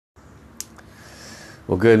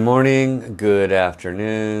Well, good morning, good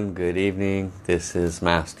afternoon, good evening. This is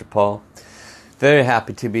Master Paul. Very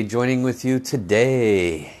happy to be joining with you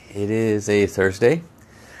today. It is a Thursday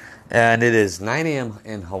and it is 9 a.m.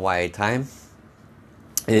 in Hawaii time.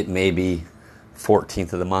 It may be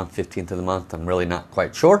 14th of the month, 15th of the month. I'm really not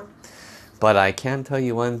quite sure. But I can tell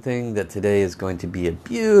you one thing, that today is going to be a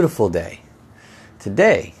beautiful day.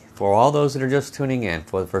 Today, for all those that are just tuning in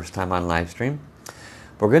for the first time on live stream,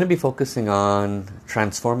 we're going to be focusing on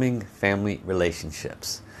transforming family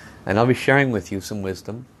relationships. And I'll be sharing with you some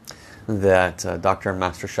wisdom that Dr. and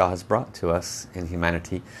Master Sha has brought to us in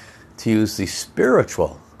humanity to use the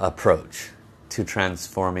spiritual approach to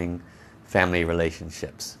transforming family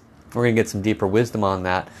relationships. We're going to get some deeper wisdom on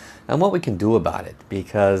that and what we can do about it,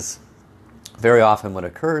 because very often what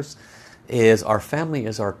occurs is our family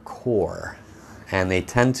is our core, and they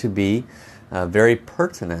tend to be very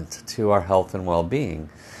pertinent to our health and well-being.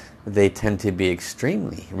 They tend to be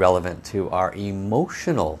extremely relevant to our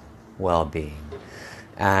emotional well-being,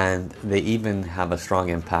 and they even have a strong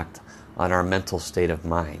impact on our mental state of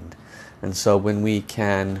mind. And so when we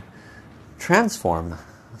can transform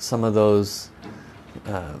some of those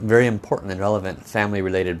very important and relevant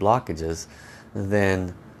family-related blockages,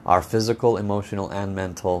 then our physical, emotional, and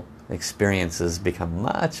mental experiences become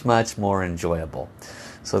much, much more enjoyable.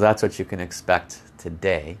 So that's what you can expect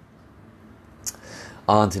today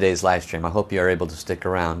on today's live stream. I hope you are able to stick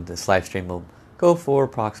around. This live stream will go for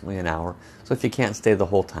approximately an hour. So if you can't stay the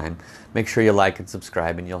whole time, make sure you like and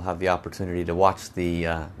subscribe, and you'll have the opportunity to watch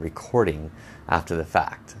the recording after the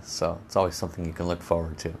fact. So it's always something you can look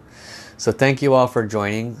forward to. So thank you all for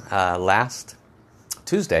joining. Last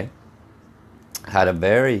Tuesday, had a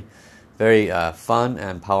very, very fun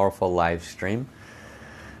and powerful live stream.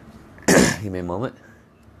 Give me a moment.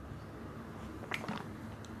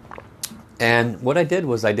 And what I did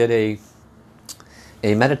was I did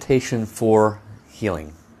a meditation for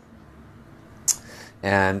healing.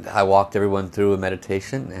 And I walked everyone through a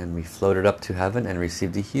meditation, and we floated up to heaven and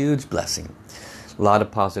received a huge blessing. A lot of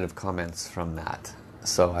positive comments from that.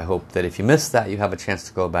 So I hope that if you missed that, you have a chance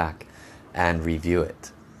to go back and review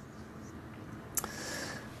it.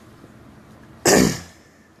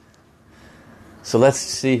 So let's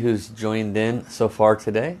see who's joined in so far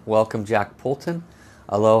today. Welcome Jack Poulton.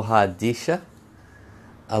 Aloha Disha.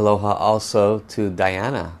 Aloha also to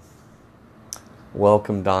Diana.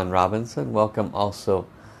 Welcome Don Robinson. Welcome also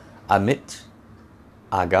Amit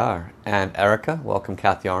Agar and Erica. Welcome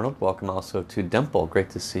Kathy Arnold. Welcome also to Dimple. Great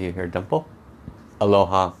to see you here, Dimple.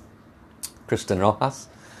 Aloha Kristen Rojas.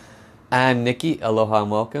 And Nikki, aloha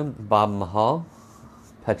and welcome. Bob Mahal.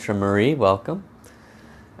 Petra Marie, welcome.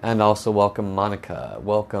 And also welcome Monica.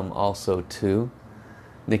 Welcome also to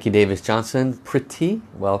Nikki Davis Johnson. Pretty,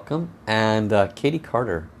 welcome. And Katie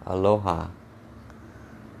Carter, aloha.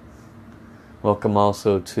 Welcome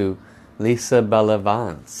also to Lisa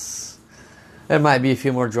Bellavance. There might be a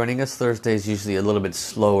few more joining us. Thursday is usually a little bit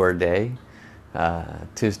slower day.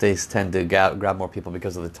 Tuesdays tend to grab more people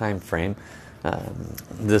because of the time frame.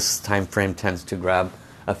 This time frame tends to grab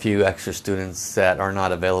a few extra students that are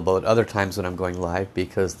not available at other times when I'm going live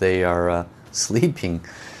because they are sleeping.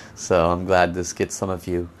 So I'm glad this gets some of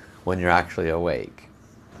you when you're actually awake.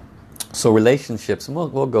 So relationships, and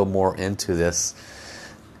we'll go more into this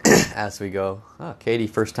as we go. Oh, Katie,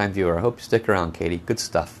 first time viewer. I hope you stick around, Katie. Good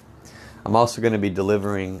stuff. I'm also going to be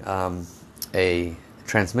delivering a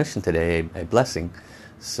transmission today, a blessing.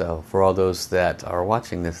 So for all those that are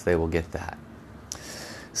watching this, they will get that.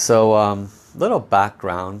 So little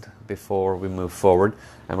background before we move forward,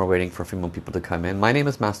 and we're waiting for a few more people to come in. My name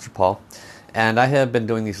is Master Paul, and I have been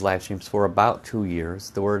doing these live streams for about 2 years.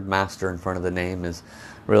 The word master in front of the name is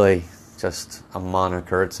really just a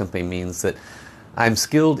moniker. It simply means that I'm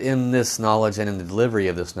skilled in this knowledge and in the delivery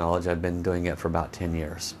of this knowledge. I've been doing it for about 10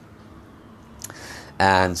 years.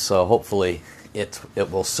 And so hopefully it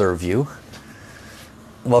will serve you.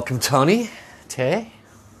 Welcome Tony, Tay.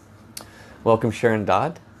 Welcome Sharon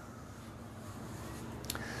Dodd.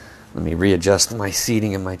 Let me readjust my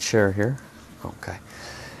seating in my chair here. Okay.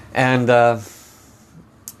 And I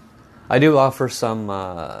do offer some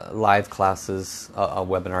live classes,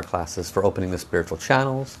 webinar classes for opening the spiritual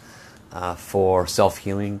channels, for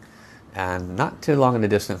self-healing. And not too long in the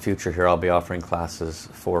distant future here, I'll be offering classes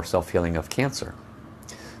for self-healing of cancer.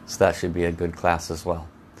 So that should be a good class as well.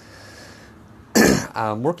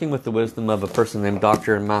 I'm working with the wisdom of a person named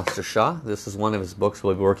Dr. Master Sha. This is one of his books.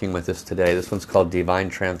 We'll be working with this today. This one's called Divine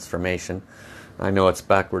Transformation. I know it's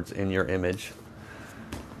backwards in your image.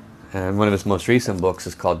 And one of his most recent books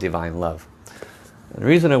is called Divine Love. And the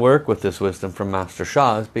reason I work with this wisdom from Master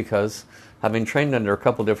Sha is because having trained under a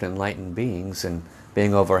couple different enlightened beings and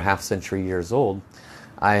being over a half century years old,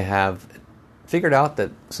 I have figured out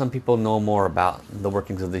that some people know more about the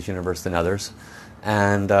workings of this universe than others,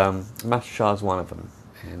 and Master Sha is one of them.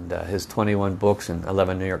 And his 21 books and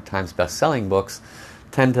 11 New York Times best-selling books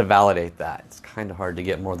tend to validate that. It's kind of hard to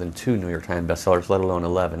get more than 2 New York Times bestsellers, let alone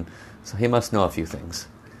 11. So he must know a few things.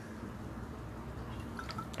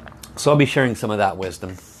 So I'll be sharing some of that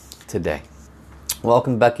wisdom today.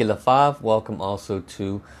 Welcome Becky Lafave. Welcome also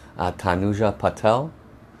to Tanuja Patel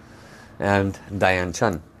and Diane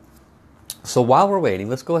Chun. So while we're waiting,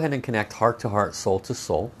 let's go ahead and connect heart to heart, soul to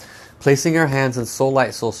soul, placing our hands in soul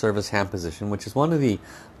light, soul service hand position, which is one of the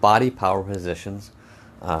body power positions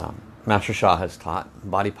Master Sha has taught.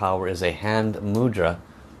 Body power is a hand mudra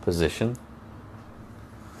position.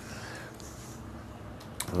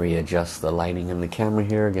 Readjust the lighting in the camera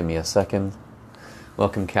here. Give me a second.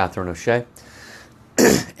 Welcome Catherine O'Shea.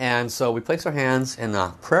 And so we place our hands in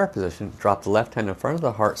a prayer position. Drop the left hand in front of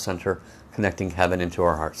the heart center, connecting heaven into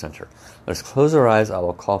our heart center. Let's close our eyes. I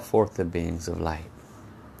will call forth the beings of light.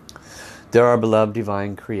 Dear our beloved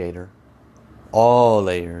divine creator, all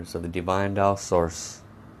layers of the divine Tao Source,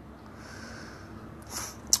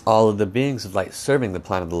 all of the beings of light serving the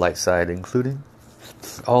planet of the light side, including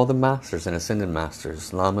all the masters and ascended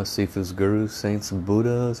masters, lamas, sifus, gurus, saints, and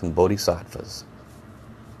buddhas, and bodhisattvas.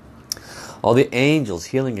 All the angels,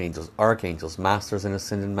 healing angels, archangels, masters and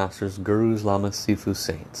ascended masters, gurus, lamas, sifus,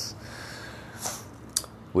 saints.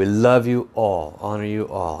 We love you all, honor you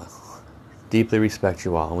all, deeply respect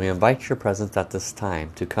you all. And we invite your presence at this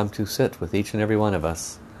time to come to sit with each and every one of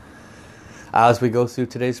us as we go through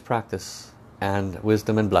today's practice and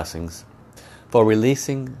wisdom and blessings for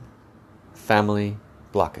releasing family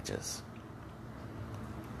blockages.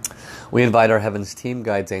 We invite our heavens team,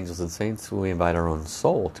 guides, angels, and saints. We invite our own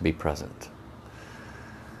soul to be present.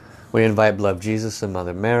 We invite beloved Jesus and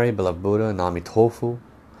Mother Mary, beloved Buddha and Amitofu,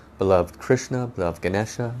 beloved Krishna, beloved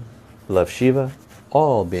Ganesha, beloved Shiva,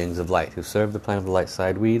 all beings of light who serve the planet of the light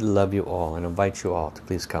side. We love you all and invite you all to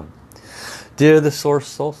please come. Dear the Source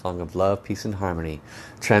Soul Song of love, peace, and harmony,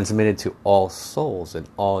 transmitted to all souls in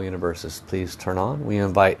all universes, please turn on. We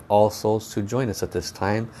invite all souls to join us at this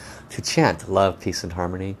time to chant love, peace, and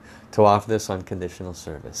harmony, to offer this unconditional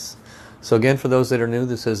service. So again, for those that are new,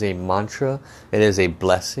 this is a mantra. It is a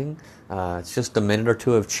blessing. It's just a minute or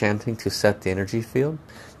two of chanting to set the energy field.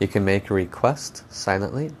 You can make a request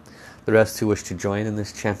silently. The rest who wish to join in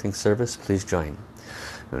this chanting service, please join.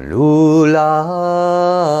 Lula,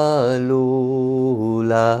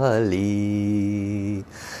 lula, li.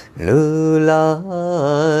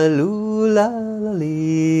 Lula, lula,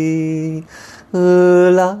 li.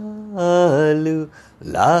 Lula,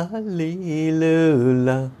 lula, li,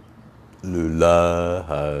 lula.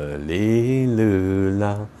 Lula, li,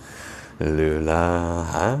 lula.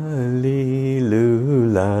 Lula, li,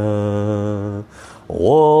 lula.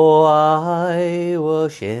 我爱我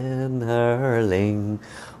心儿灵，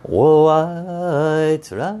我爱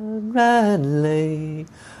自然人类，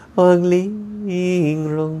望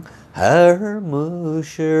玲珑和睦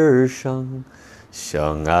世上，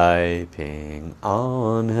相爱平安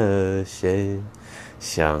和谐，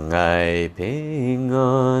相爱平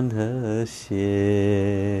安和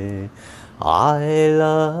谐。I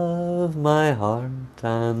love my heart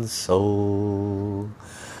and soul.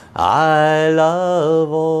 I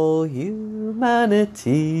love all humanity.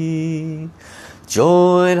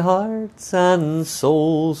 Join hearts and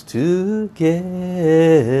souls together.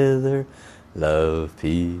 Love,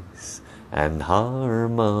 peace, and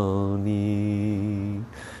harmony.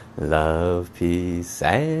 Love, peace,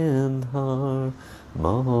 and harmony.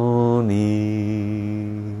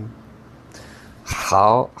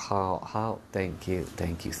 How, thank you.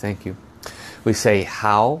 We say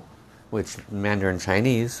how, which in Mandarin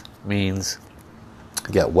Chinese means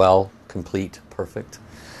get well, complete, perfect.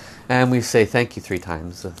 And we say thank you 3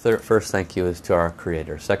 times. The first thank you is to our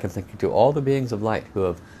Creator. Second thank you to all the beings of light who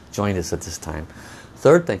have joined us at this time.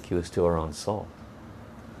 Third thank you is to our own soul.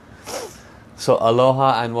 So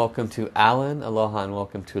aloha and welcome to Alan. Aloha and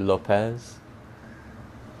welcome to Lopez.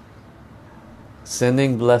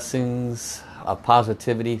 Sending blessings of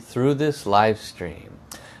positivity through this live stream.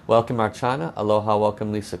 Welcome Archana. Aloha,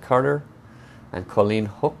 welcome Lisa Carter and Colleen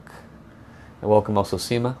Hook. And welcome also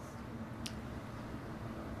Seema.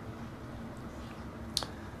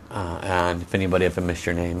 And if anybody ever missed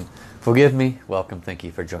your name, forgive me. Welcome, thank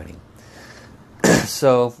you for joining.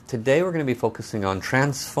 So today we're going to be focusing on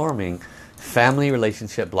transforming family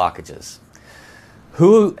relationship blockages.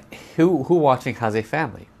 Who watching has a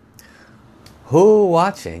family? Who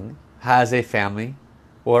watching has a family,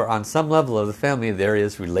 or on some level of the family there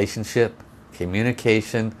is relationship,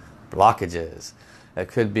 communication, blockages. It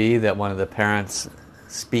could be that one of the parents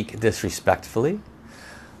speak disrespectfully.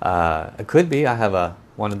 It could be, I have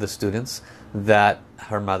one of the students that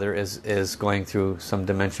her mother is going through some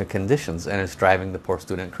dementia conditions and it's driving the poor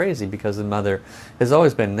student crazy because the mother has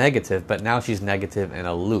always been negative, but now she's negative in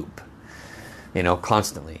a loop, you know,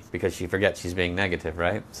 constantly, because she forgets she's being negative,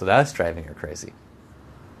 right? So that's driving her crazy.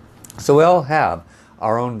 So we all have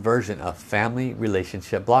our own version of family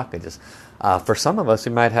relationship blockages. For some of us,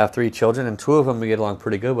 we might have 3 children and 2 of them we get along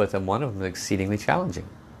pretty good with and one of them is exceedingly challenging.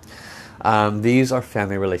 These are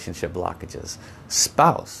family relationship blockages.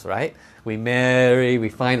 Spouse, right? We marry, we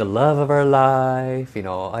find the love of our life, you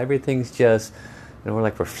know, everything's just, you know,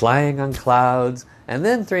 we're flying on clouds. And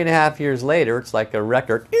then 3.5 years later, it's like a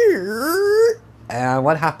record. And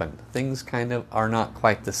what happened? Things kind of are not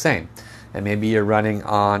quite the same. And maybe you're running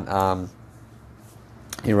on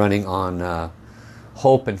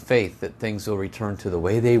hope and faith that things will return to the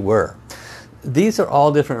way they were. These are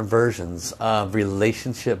all different versions of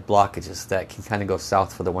relationship blockages that can kind of go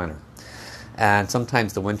south for the winter. And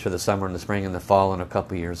sometimes the winter, the summer, and the spring, and the fall, and a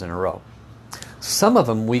couple years in a row. Some of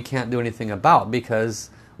them we can't do anything about because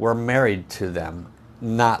we're married to them.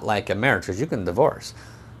 Not like a marriage, because you can divorce.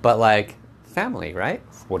 But like family, right?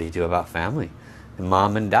 What do you do about family?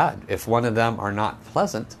 Mom and dad. If one of them are not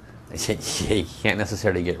pleasant, you can't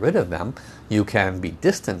necessarily get rid of them. You can be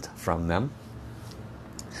distant from them.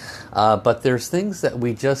 But there's things that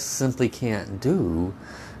we just simply can't do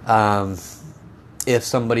if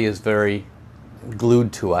somebody is very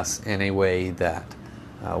glued to us in a way that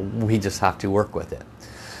we just have to work with it.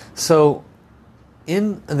 So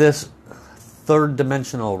in this third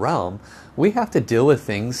dimensional realm, we have to deal with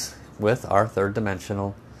things with our third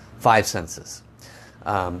dimensional 5 senses.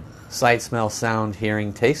 Sight, smell, sound,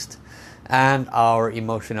 hearing, taste, and our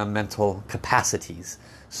emotional and mental capacities.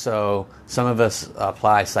 So some of us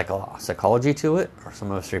apply psychology to it, or some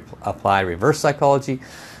of us apply reverse psychology.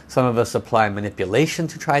 Some of us apply manipulation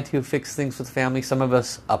to try to fix things with family. Some of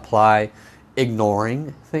us apply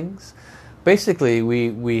ignoring things. Basically,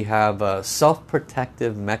 we have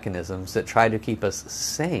self-protective mechanisms that try to keep us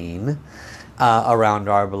sane around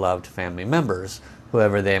our beloved family members,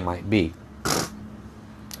 whoever they might be.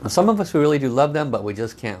 Some of us, we really do love them, but we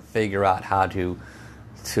just can't figure out how to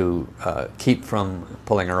keep from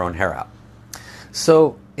pulling our own hair out.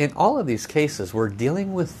 So in all of these cases, we're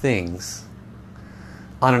dealing with things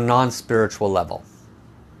on a non-spiritual level.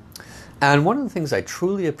 And one of the things I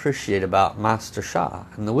truly appreciate about Master Sha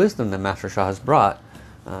and the wisdom that Master Sha has brought,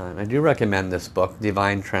 I do recommend this book,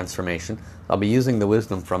 Divine Transformation. I'll be using the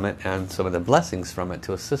wisdom from it and some of the blessings from it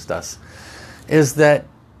to assist us, is that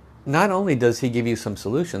not only does he give you some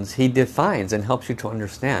solutions, he defines and helps you to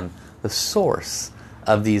understand the source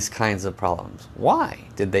of these kinds of problems. Why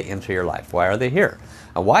did they enter your life? Why are they here?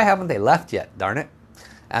 And why haven't they left yet, darn it?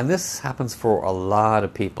 And this happens for a lot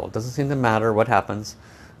of people. It doesn't seem to matter what happens.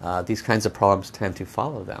 These kinds of problems tend to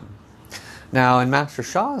follow them. Now in Master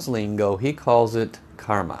Sha's lingo, he calls it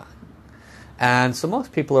karma. And so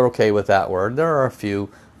most people are okay with that word. There are a few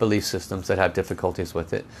belief systems that have difficulties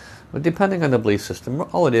with it. But depending on the belief system,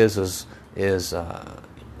 all it is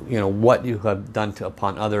you know, what you have done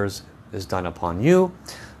upon others is done upon you.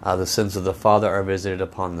 The sins of the father are visited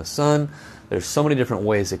upon the son. There's so many different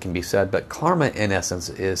ways it can be said, but karma in essence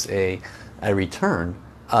is a return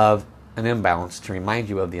of an imbalance to remind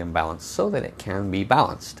you of the imbalance so that it can be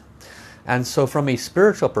balanced. And so from a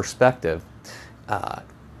spiritual perspective,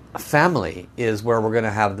 family is where we're going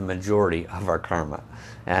to have the majority of our karma.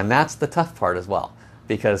 And that's the tough part as well.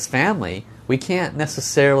 Because family, we can't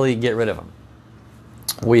necessarily get rid of them.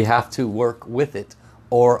 We have to work with it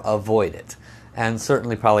or avoid it. And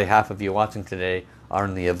certainly probably half of you watching today are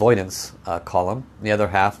in the avoidance column. The other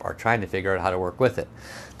half are trying to figure out how to work with it.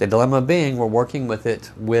 The dilemma being we're working with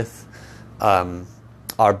it with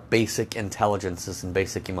our basic intelligences and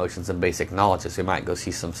basic emotions and basic knowledges. We might go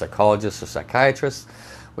see some psychologists or psychiatrists.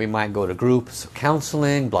 We might go to groups,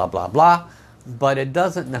 counseling, blah, blah, blah. But it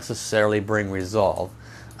doesn't necessarily bring resolve.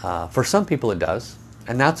 For some people it does,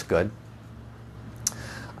 and that's good.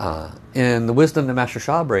 In the wisdom that Master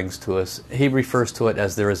Sha brings to us, he refers to it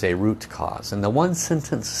as there is a root cause. And the one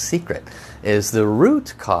sentence secret is the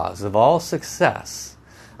root cause of all success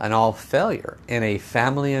and all failure in a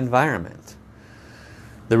family environment.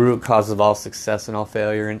 The root cause of all success and all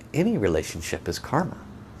failure in any relationship is karma.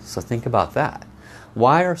 So think about that.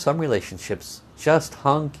 Why are some relationships just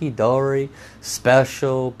hunky-dory,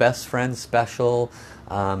 special, best friend special,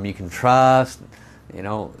 you can trust, you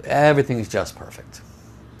know, everything's just perfect.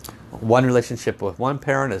 One relationship with one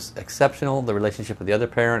parent is exceptional, the relationship with the other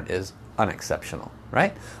parent is unexceptional,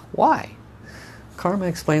 right? Why? karma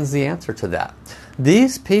explains the answer to that.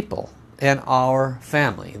 These people in our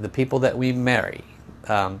family, the people that we marry,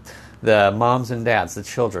 the moms and dads, the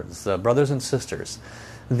children, the brothers and sisters,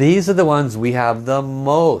 these are the ones we have the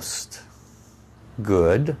most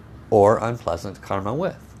good or unpleasant karma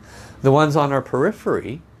with. The ones on our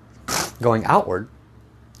periphery, going outward,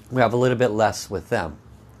 we have a little bit less with them.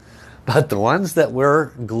 But the ones that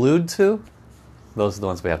we're glued to, those are the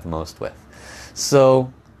ones we have the most with.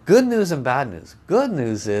 So, good news and bad news. Good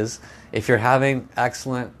news is, if you're having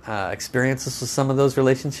excellent experiences with some of those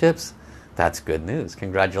relationships, that's good news.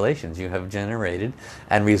 Congratulations, you have generated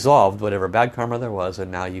and resolved whatever bad karma there was,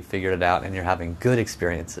 and now you figured it out and you're having good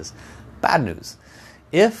experiences. Bad news.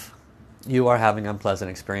 If you are having unpleasant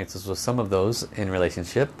experiences with some of those in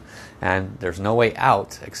relationship, and there's no way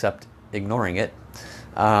out except ignoring it,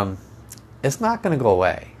 it's not going to go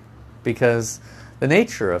away, because the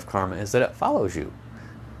nature of karma is that it follows you.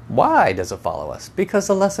 Why does it follow us? Because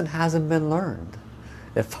the lesson hasn't been learned.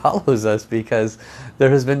 It follows us because there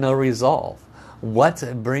has been no resolve. What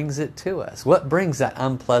brings it to us? What brings that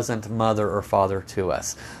unpleasant mother or father to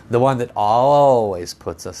us? The one that always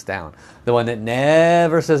puts us down. The one that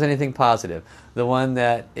never says anything positive. The one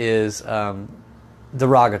that is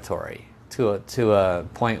derogatory to a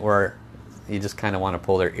point where you just kind of want to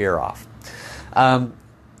pull their ear off.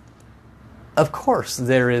 Of course,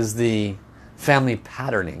 there is the family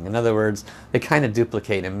patterning. In other words, they kind of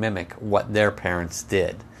duplicate and mimic what their parents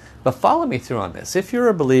did. But follow me through on this. If you're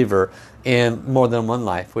a believer in more than one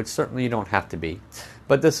life, which certainly you don't have to be,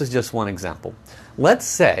 but this is just one example. Let's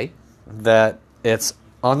say that it's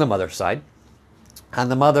on the mother's side, and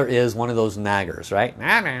the mother is one of those naggers, right? When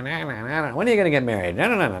are you going to get married? When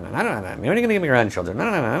are you going to get grandchildren?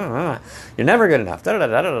 You're never good enough.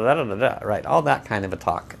 Right, all that kind of a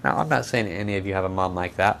talk. Now, I'm not saying any of you have a mom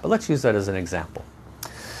like that, but let's use that as an example.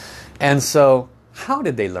 And so, how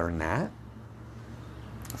did they learn that?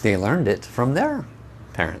 They learned it from their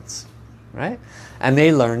parents, right? And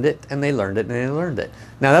they learned it, and they learned it, and they learned it.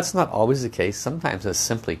 Now, that's not always the case. Sometimes it's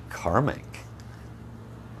simply karmic.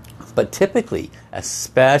 But typically,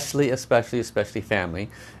 especially family,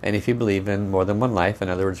 and if you believe in more than one life, in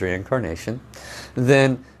other words, reincarnation,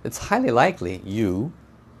 then it's highly likely you,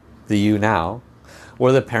 the you now,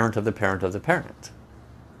 were the parent of the parent of the parent.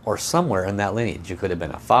 Or somewhere in that lineage. You could have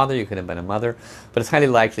been a father, you could have been a mother, but it's highly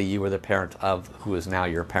likely you were the parent of who is now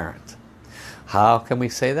your parent. How can we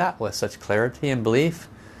say that with such clarity and belief?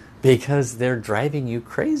 Because they're driving you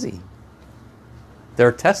crazy.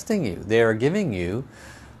 They're testing you. They are giving you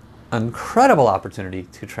incredible opportunity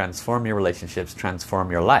to transform your relationships, transform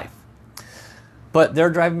your life. But they're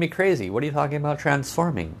driving me crazy. What are you talking about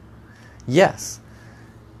transforming? Yes.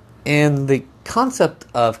 In the concept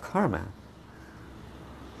of karma,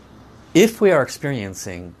 if we are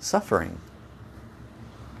experiencing suffering,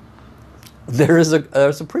 there's a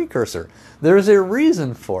precursor. There's a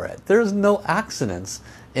reason for it. There's no accidents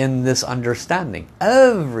in this understanding.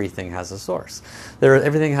 Everything has a source.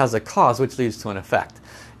 Everything has a cause which leads to an effect.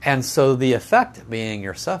 And so the effect being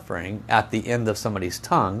your suffering at the end of somebody's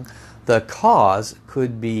tongue, the cause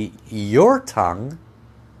could be your tongue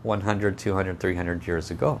 100, 200, 300 years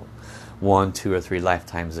ago. 1, 2, or 3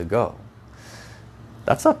 lifetimes ago.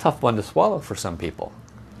 That's a tough one to swallow for some people.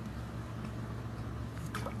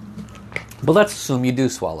 But let's assume you do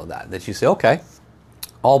swallow that. That you say, okay,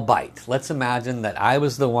 I'll bite. Let's imagine that I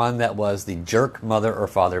was the one that was the jerk mother or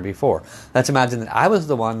father before. Let's imagine that I was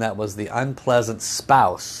the one that was the unpleasant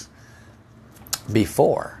spouse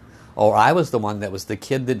before. Or I was the one that was the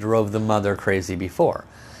kid that drove the mother crazy before.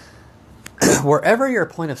 Wherever your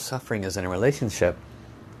point of suffering is in a relationship,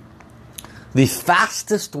 the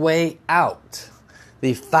fastest way out,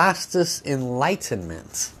 the fastest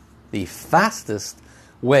enlightenment, the fastest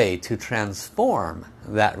way to transform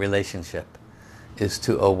that relationship is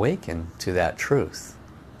to awaken to that truth.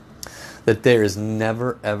 That there is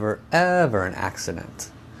never, ever, ever an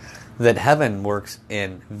accident. That heaven works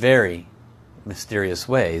in very mysterious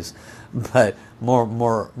ways, but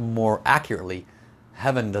more accurately,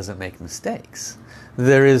 heaven doesn't make mistakes.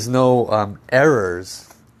 There is no errors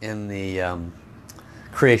in the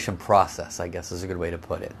creation process, I guess is a good way to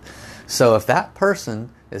put it. So if that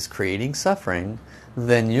person is creating suffering,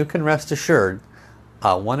 then you can rest assured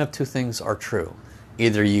one of two things are true.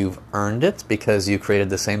 Either you've earned it because you created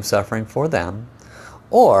the same suffering for them,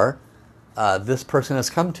 or this person has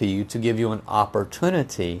come to you to give you an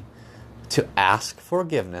opportunity to ask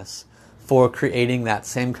forgiveness for creating that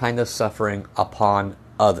same kind of suffering upon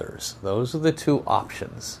others. Those are the two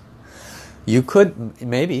options. You could,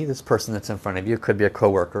 maybe this person that's in front of you could be a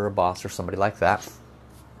coworker, a boss, or somebody like that.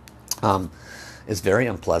 Is very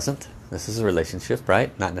unpleasant. This is a relationship,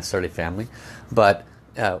 right? Not necessarily family. But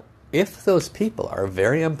if those people are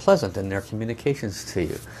very unpleasant in their communications to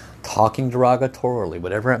you, talking derogatorily,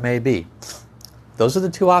 whatever it may be, those are the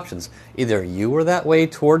two options. Either you were that way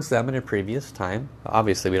towards them in a previous time,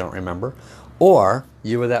 obviously we don't remember, or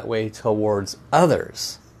you were that way towards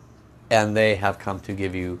others, and they have come to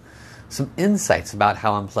give you some insights about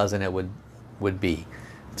how unpleasant it would be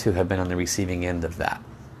to have been on the receiving end of that.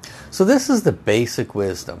 So this is the basic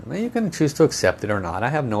wisdom. Now you can choose to accept it or not. I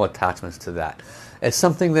have no attachments to that. It's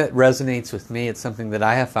something that resonates with me. It's something that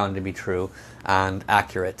I have found to be true and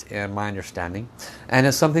accurate in my understanding. And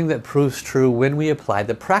it's something that proves true when we apply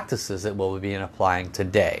the practices that we'll be applying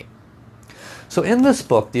today. So in this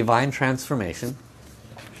book, Divine Transformation,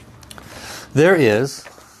 there is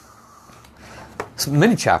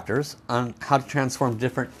many chapters on how to transform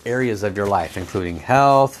different areas of your life, including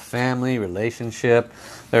health, family, relationship.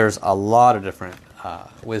 There's a lot of different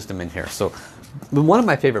wisdom in here. So one of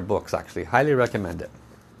my favorite books, actually, highly recommend it.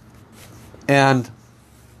 And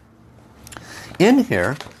in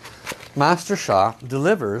here, Master Sha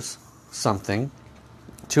delivers something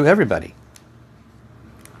to everybody.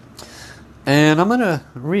 And I'm going to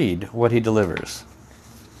read what he delivers.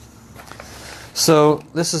 So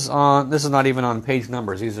this is not even on page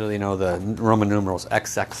numbers. These are, the Roman numerals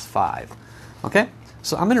XX5. Okay?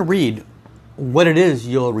 So I'm going to read what it is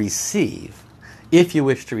you'll receive if you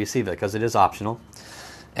wish to receive it, because it is optional.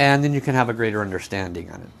 And then you can have a greater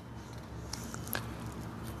understanding on it.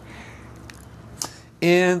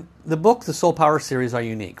 In the book, the Soul Power series are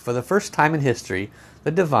unique. For the first time in history,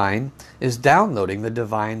 the Divine is downloading the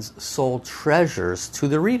Divine's soul treasures to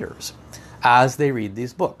the readers as they read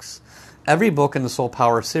these books. Every book in the Soul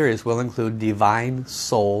Power series will include Divine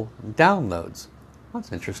Soul downloads.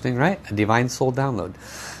 That's interesting, right? A Divine Soul download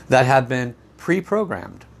that have been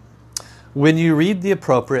pre-programmed. When you read the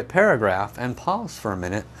appropriate paragraph and pause for a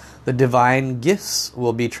minute, the Divine gifts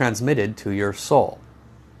will be transmitted to your soul.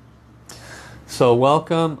 So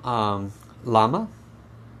welcome Lama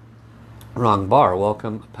Wrong Bar.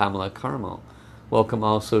 Welcome Pamela Carmel. Welcome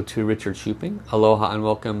also to Richard Shuping. Aloha and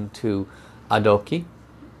welcome to Adoki.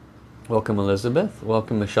 Welcome Elizabeth.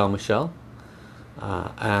 Welcome Michelle.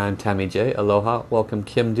 And Tammy J. Aloha. Welcome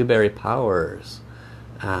Kim Dewberry Powers.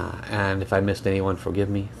 And if I missed anyone, forgive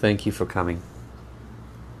me. Thank you for coming.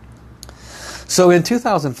 So in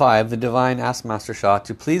 2005, the Divine asked Master Sha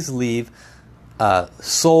to please leave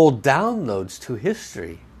soul downloads to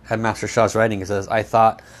history. And Master Sha's writing, it says, I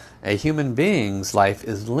thought a human being's life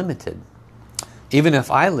is limited. Even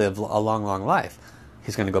if I live a long, long life,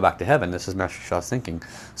 he's going to go back to heaven. This is Master Sha's thinking.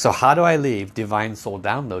 So how do I leave Divine Soul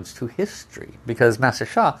downloads to history? Because Master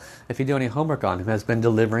Sha, if you do any homework on him, has been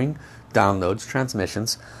delivering downloads,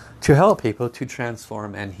 transmissions, to help people to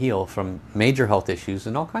transform and heal from major health issues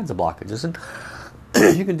and all kinds of blockages. And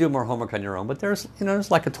you can do more homework on your own, but there's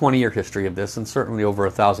like a 20-year history of this, and certainly over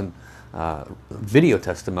 1,000 video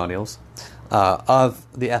testimonials of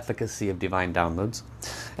the efficacy of divine downloads.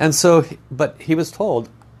 And so, but he was told,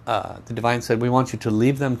 the Divine said, we want you to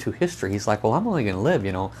leave them to history. He's like, well, I'm only going to live,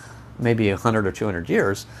 maybe 100 or 200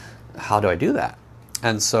 years. How do I do that?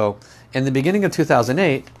 And so in the beginning of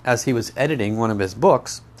 2008, as he was editing one of his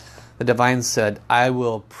books, the Divine said, I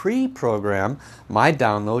will pre-program my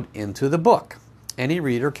download into the book. Any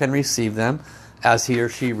reader can receive them as he or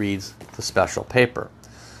she reads the special paper.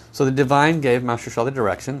 So the Divine gave Master Sha the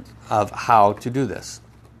direction of how to do this.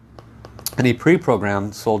 And he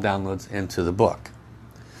pre-programmed soul downloads into the book.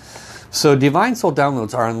 So Divine Soul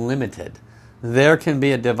downloads are unlimited. There can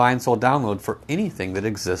be a Divine Soul download for anything that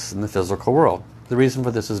exists in the physical world. The reason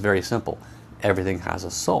for this is very simple. Everything has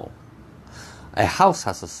a soul. A house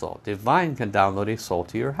has a soul. Divine can download a soul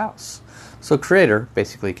to your house. So Creator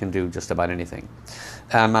basically can do just about anything.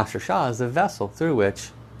 And Master Sha is the vessel through which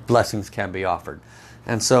blessings can be offered.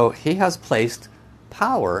 And so he has placed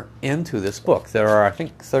power into this book. There are, I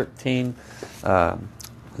think, 39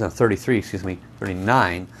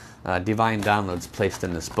 divine downloads placed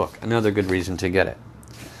in this book. Another good reason to get it.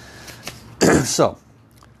 So,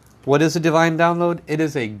 what is a divine download? It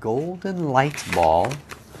is a golden light ball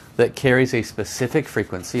that carries a specific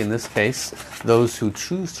frequency. In this case, those who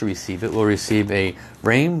choose to receive it will receive a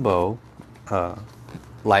rainbow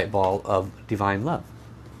light ball of divine love,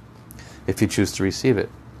 if you choose to receive it.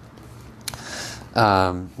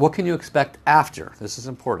 What can you expect after? This is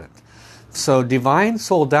important. So divine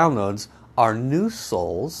soul downloads are new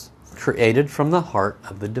souls created from the heart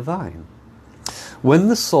of the Divine. When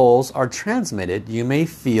the souls are transmitted, you may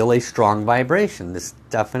feel a strong vibration. This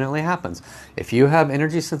definitely happens. If you have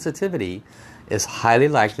energy sensitivity, it's highly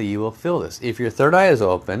likely you will feel this. If your third eye is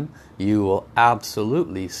open, you will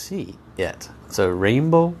absolutely see it. It's a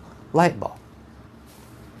rainbow light ball.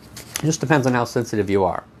 It just depends on how sensitive you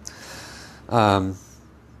are.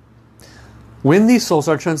 When these souls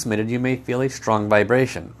are transmitted, you may feel a strong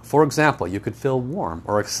vibration. For example, you could feel warm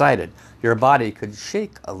or excited. Your body could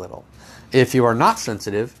shake a little. If you are not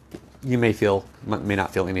sensitive, you may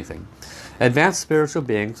not feel anything. Advanced spiritual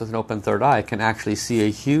beings with an open third eye can actually see a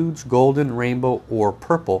huge golden, rainbow, or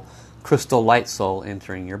purple crystal light soul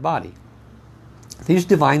entering your body. These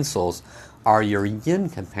divine souls are your yin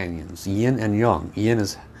companions, yin and yang. Yin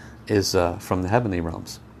is from the heavenly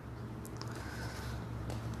realms.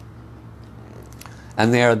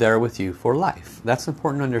 And they are there with you for life. That's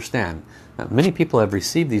important to understand. Now, many people have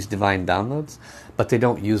received these divine downloads, but they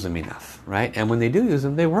don't use them enough, right? And when they do use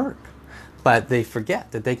them, they work. But they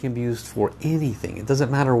forget that they can be used for anything. It doesn't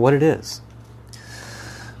matter what it is.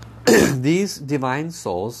 These divine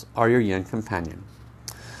souls are your yin companion.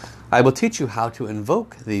 I will teach you how to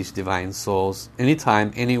invoke these divine souls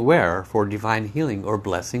anytime, anywhere for divine healing or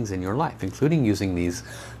blessings in your life, including using these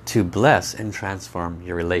to bless and transform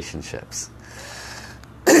your relationships.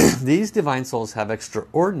 These divine souls have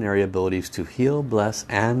extraordinary abilities to heal, bless,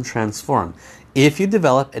 and transform. If you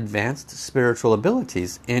develop advanced spiritual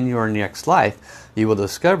abilities in your next life, you will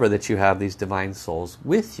discover that you have these divine souls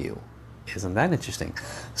with you. Isn't that interesting?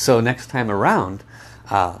 So next time around,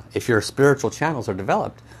 if your spiritual channels are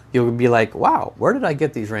developed, you'll be like, wow, where did I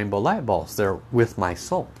get these rainbow light balls? They're with my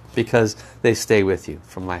soul, because they stay with you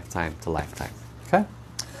from lifetime to lifetime. Okay?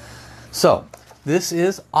 So, this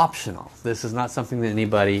is optional. This is not something that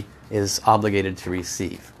anybody is obligated to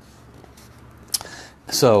receive.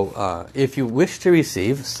 So, if you wish to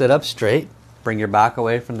receive, sit up straight. Bring your back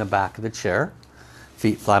away from the back of the chair.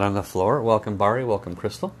 Feet flat on the floor. Welcome, Bari. Welcome,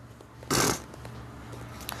 Crystal.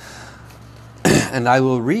 And I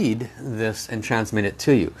will read this and transmit it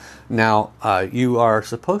to you. Now, you are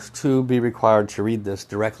supposed to be required to read this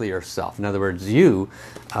directly yourself. In other words, you,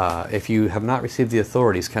 if you have not received the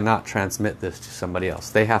authorities, cannot transmit this to somebody else.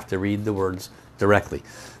 They have to read the words directly.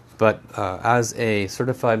 But as a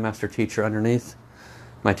certified master teacher underneath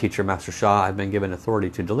my teacher, Master Sha, I've been given authority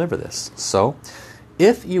to deliver this. So,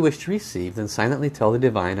 if you wish to receive, then silently tell the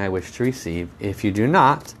divine, I wish to receive. If you do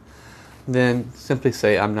not, then simply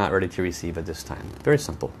say, I'm not ready to receive at this time. Very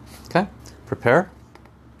simple. Okay? Prepare.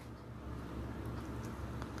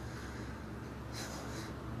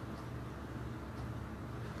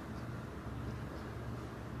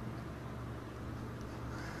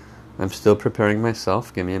 I'm still preparing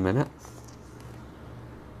myself. Give me a minute.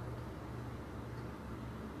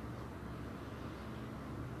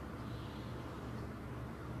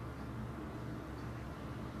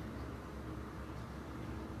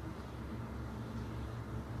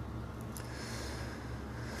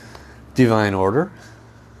 Divine order,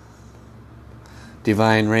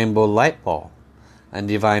 divine rainbow light ball, and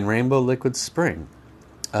divine rainbow liquid spring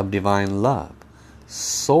of divine love,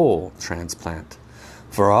 soul transplant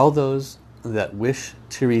for all those that wish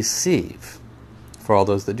to receive. For all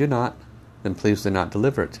those that do not, then please do not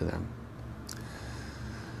deliver it to them.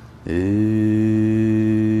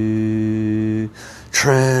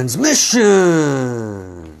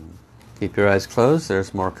 Transmission! Keep your eyes closed,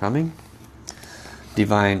 there's more coming.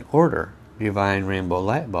 Divine order, divine rainbow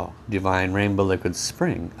light ball, divine rainbow liquid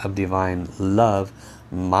spring of divine love,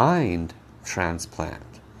 mind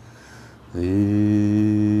transplant.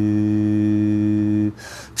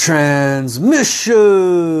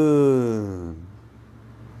 Transmission!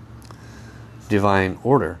 Divine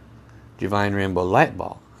order, divine rainbow light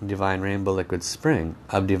ball, divine rainbow liquid spring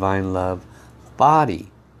of divine love, body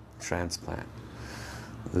transplant.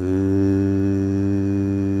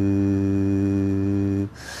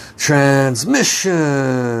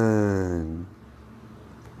 Transmission!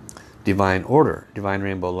 Divine order, divine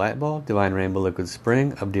rainbow light ball, divine rainbow liquid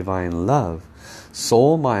spring of divine love,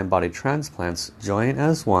 soul, mind, body transplants join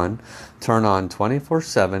as one, turn on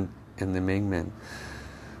 24/7 in the Ming Men.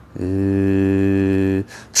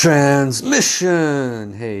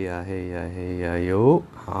 Transmission! Hey ya, hey ya, hey ya, yo.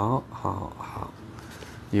 Ha, ha, ha.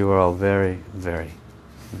 You are all very, very,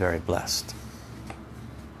 very blessed.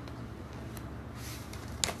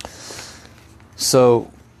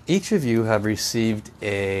 So, each of you have received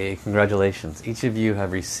congratulations, each of you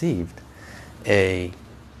have received 3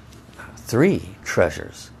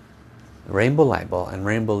 treasures. Rainbow light ball and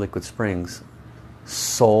rainbow liquid springs,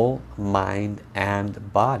 soul, mind,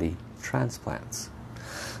 and body transplants.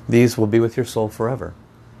 These will be with your soul forever.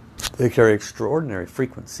 They carry extraordinary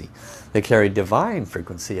frequency. They carry divine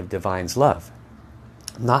frequency of divine's love.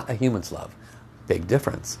 Not a human's love. big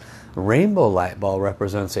difference. Rainbow light ball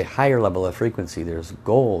represents a higher level of frequency. There's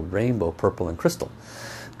gold, rainbow, purple, and crystal.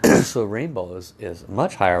 So rainbow is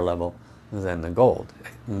much higher level than the gold,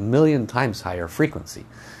 a million times higher frequency.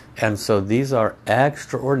 And so these are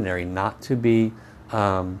extraordinary, not to be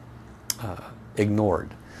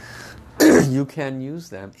ignored. You can use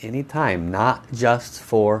them anytime, not just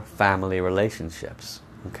for family relationships.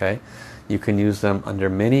 Okay, you can use them under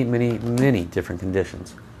many, many, many different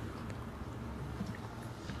conditions.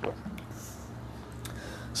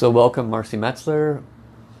 So welcome Marcy Metzler,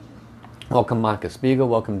 welcome Monica Spiegel,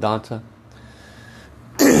 welcome Danta,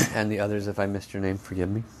 and the others. If I missed your name, forgive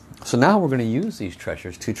me. So now we're going to use these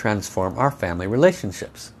treasures to transform our family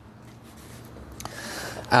relationships.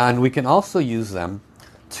 And we can also use them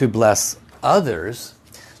to bless others.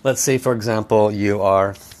 Let's say, for example, you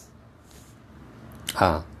are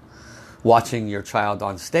watching your child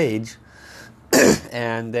on stage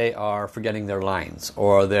and they are forgetting their lines,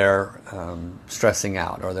 or they're stressing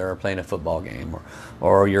out, or they're playing a football game,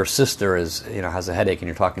 or your sister is, has a headache and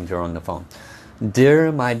you're talking to her on the phone.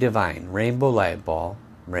 Dear my divine rainbow light ball,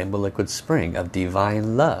 rainbow liquid spring of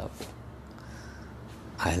divine love,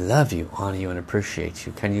 I love you, honor you, and appreciate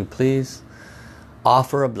you. Can you please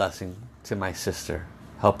offer a blessing to my sister?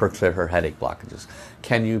 Help her clear her headache blockages.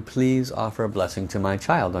 Can you please offer a blessing to my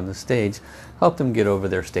child on the stage? Help them get over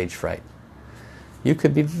their stage fright. You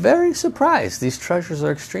could be very surprised. These treasures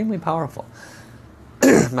are extremely powerful.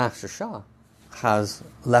 Master Sha has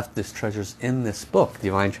left these treasures in this book,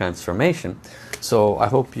 Divine Transformation. So I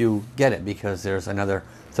hope you get it, because there's another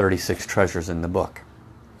 36 treasures in the book.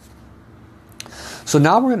 So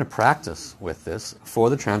now we're going to practice with this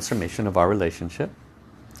for the transformation of our relationship.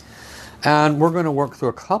 And we're going to work through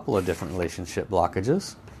a couple of different relationship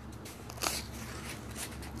blockages.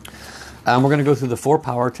 And we're going to go through the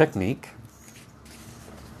 4-power technique.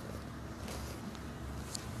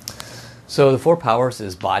 So the 4 powers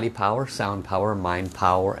is body power, sound power, mind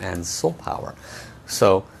power, and soul power.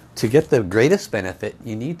 So to get the greatest benefit,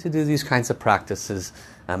 you need to do these kinds of practices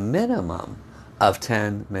a minimum of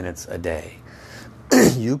 10 minutes a day.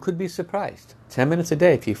 You could be surprised. 10 minutes a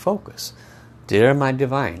day if you focus. Dear my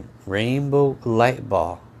divine rainbow light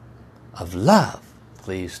ball of love,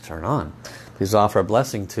 please turn on. Please offer a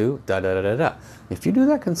blessing to da da da da da. If you do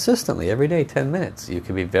that consistently every day, 10 minutes, you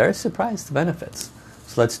can be very surprised the benefits.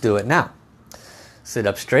 So let's do it now. Sit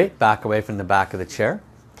up straight, back away from the back of the chair.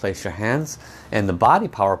 Place your hands in the body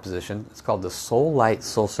power position. It's called the soul light,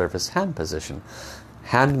 soul surface hand position.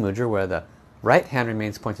 Hand mudra, where the right hand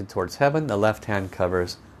remains pointed towards heaven, the left hand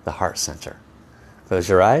covers the heart center. Close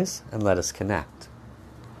your eyes and let us connect.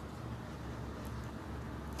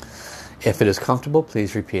 If it is comfortable,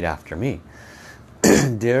 please repeat after me.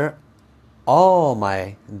 Dear all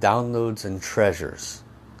my downloads and treasures,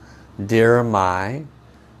 dear my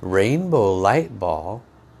rainbow light ball,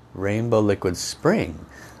 rainbow liquid spring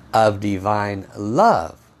of divine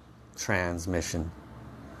love transmission.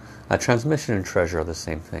 Transmission and treasure are the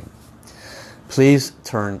same thing. Please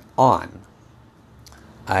turn on.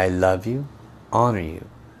 I love you, honor you,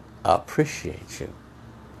 appreciate you.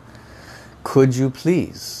 Could you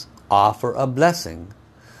please offer a blessing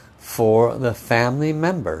for the family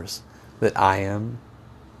members that I am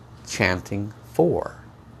chanting for?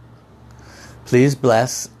 Please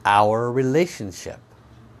bless our relationship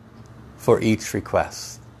for each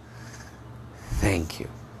request. Thank you.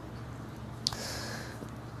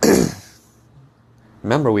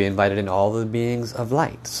 Remember, we invited in all the beings of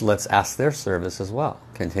light, so let's ask their service as well.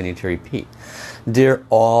 Continue to repeat. Dear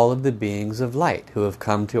all of the beings of light who have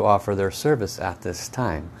come to offer their service at this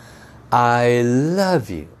time, I love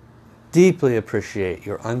you, deeply appreciate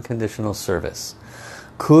your unconditional service.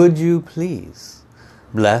 Could you please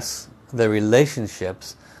bless the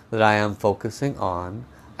relationships that I am focusing on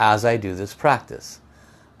as I do this practice?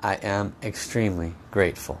 I am extremely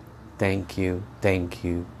grateful. Thank you, thank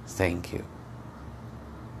you, thank you.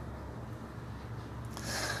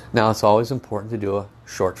 Now, it's always important to do a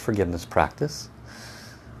short forgiveness practice.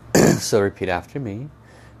 So repeat after me.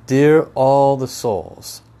 Dear all the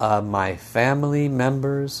souls of my family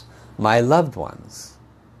members, my loved ones,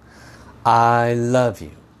 I love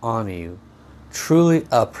you, honor you, truly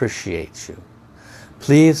appreciate you.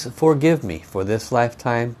 Please forgive me for this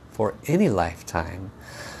lifetime, for any lifetime,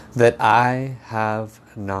 that I have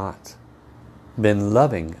not been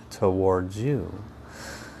loving towards you.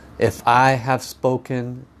 If I have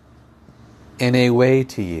spoken in a way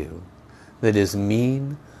to you that is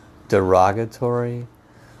mean, derogatory,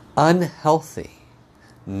 unhealthy,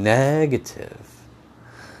 negative,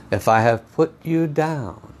 if I have put you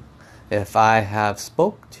down, if I have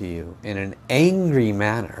spoke to you in an angry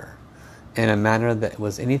manner, in a manner that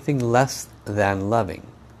was anything less than loving,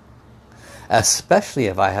 especially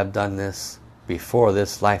if I have done this before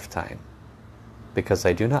this lifetime, because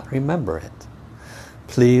I do not remember it.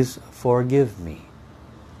 Please forgive me.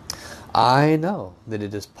 I know that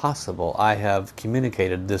it is possible I have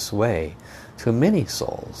communicated this way to many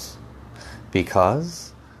souls,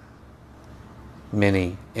 because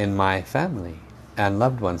many in my family and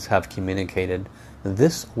loved ones have communicated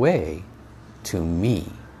this way to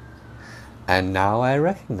me. And now I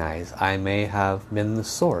recognize I may have been the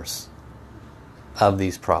source of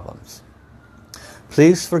these problems.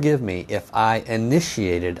 Please forgive me if I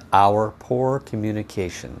initiated our poor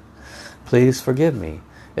communication. Please forgive me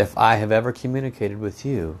if I have ever communicated with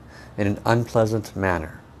you in an unpleasant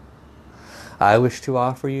manner. I wish to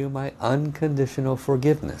offer you my unconditional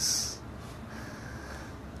forgiveness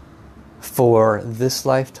for this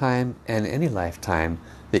lifetime and any lifetime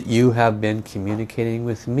that you have been communicating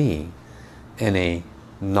with me in a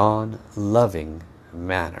non-loving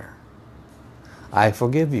manner. I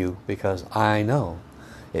forgive you because I know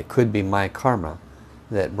it could be my karma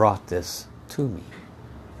that brought this to me.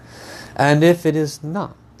 And if it is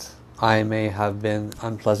not, I may have been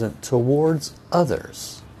unpleasant towards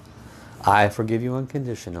others. I forgive you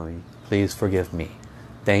unconditionally. Please forgive me.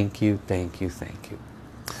 Thank you, thank you, thank you.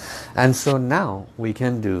 And so now we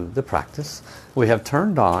can do the practice. We have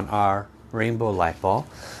turned on our rainbow light ball.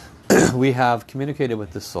 We have communicated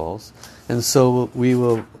with the souls. And so we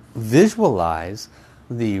will visualize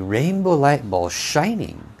the rainbow light ball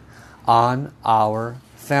shining on our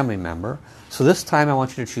family member. So this time I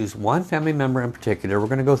want you to choose one family member in particular. We're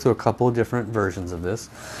going to go through a couple of different versions of this.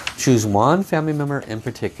 Choose one family member in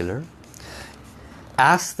particular.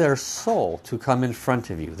 Ask their soul to come in front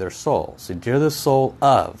of you, their soul. So, dear the soul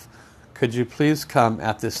of, could you please come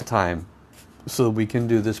at this time so that we can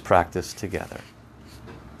do this practice together?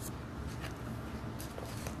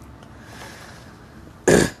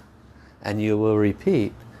 And you will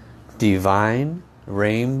repeat, divine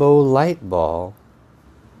rainbow light ball,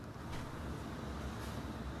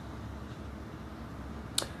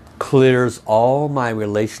 clears all my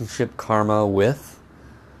relationship karma with,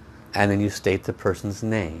 and then you state the person's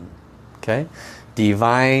name. Okay?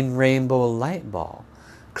 Divine rainbow light ball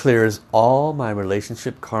clears all my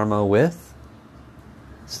relationship karma with,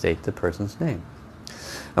 state the person's name.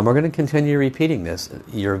 And we're going to continue repeating this.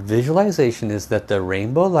 Your visualization is that the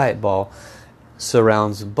rainbow light ball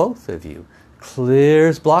surrounds both of you,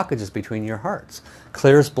 clears blockages between your hearts,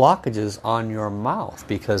 clears blockages on your mouth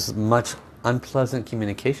because much unpleasant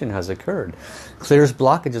communication has occurred, clears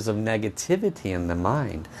blockages of negativity in the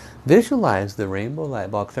mind. Visualize the rainbow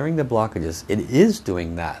light ball clearing the blockages. It is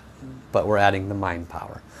doing that, but we're adding the mind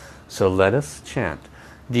power. So let us chant,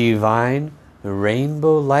 divine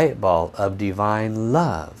rainbow light ball of divine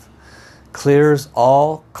love clears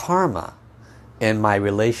all karma in my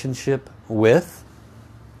relationship with.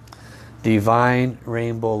 Divine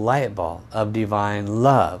rainbow light ball of divine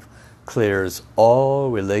love clears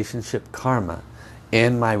all relationship karma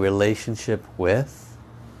in my relationship with.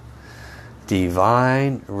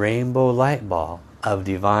 Divine rainbow light ball of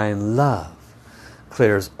divine love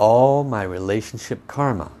clears all my relationship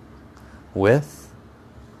karma with.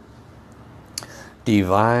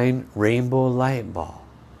 Divine rainbow light ball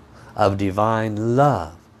of divine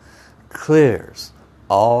love clears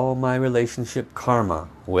all my relationship karma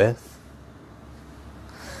with.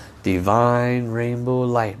 Divine rainbow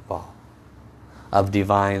light ball of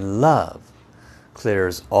divine love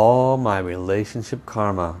clears all my relationship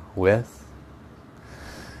karma with.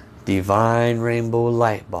 Divine rainbow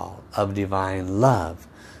light ball of divine love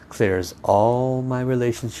clears all my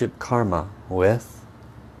relationship karma with.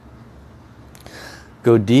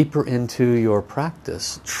 Go deeper into your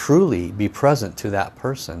practice. Truly be present to that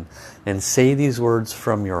person and say these words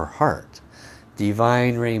from your heart.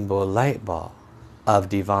 Divine rainbow light ball of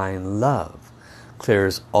divine love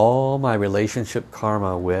clears all my relationship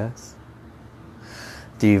karma with.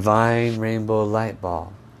 Divine rainbow light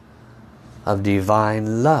ball of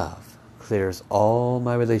divine love clears all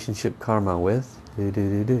my relationship karma with.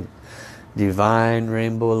 Divine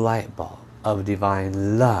rainbow light ball of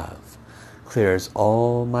divine love clears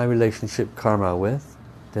all my relationship karma with.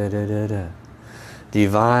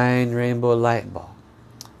 Divine rainbow light ball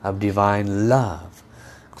of divine love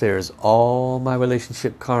clears all my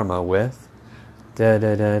relationship karma with.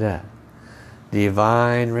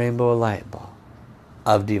 Divine rainbow light ball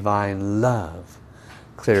of divine love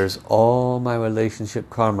clears all my relationship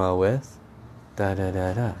karma with.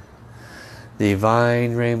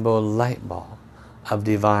 Divine rainbow light ball of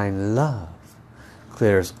divine love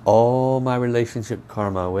clears all my relationship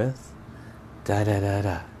karma with.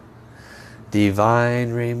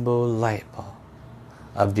 divine rainbow light ball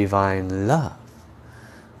of divine love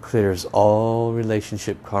clears all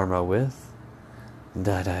relationship karma with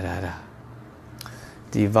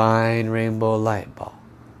divine rainbow light ball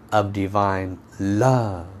of divine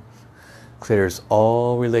love clears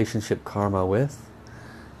all relationship karma with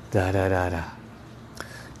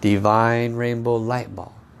divine rainbow light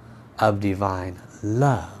ball of divine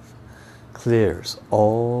love clears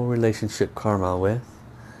all relationship karma with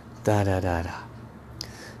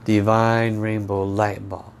divine rainbow light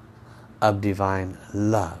ball of divine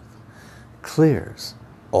love clears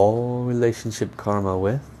all relationship karma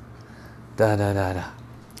with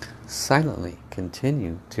silently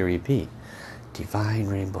continue to repeat. Divine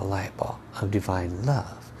rainbow light ball of divine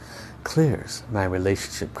love clears my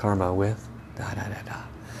relationship karma with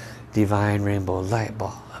divine rainbow light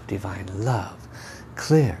ball of divine love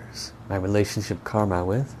clears my relationship karma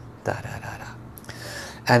with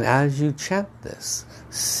And as you chant this,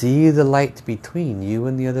 see the light between you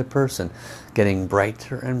and the other person getting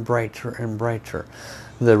brighter and brighter and brighter.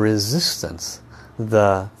 The resistance,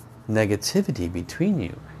 the negativity between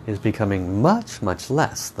you is becoming much, much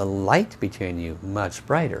less. The light between you much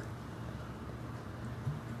brighter.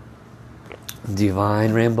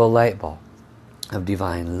 Divine rainbow light ball of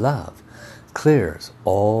divine love clears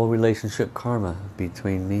all relationship karma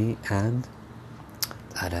between me and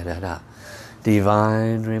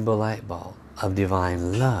Divine rainbow light ball of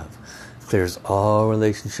divine love clears all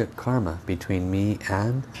relationship karma between me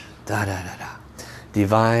and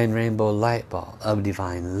Divine rainbow light ball of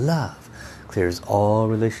divine love clears all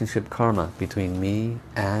relationship karma between me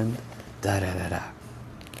and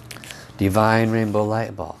Divine rainbow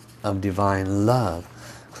light ball of divine love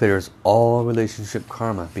clears all relationship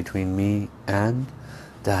karma between me and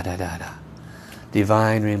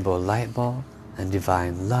Divine rainbow light ball and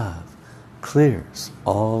divine love clears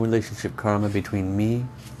all relationship karma between me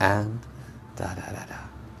and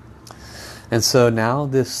And so now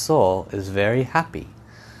this soul is very happy.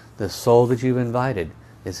 The soul that you've invited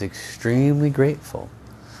is extremely grateful.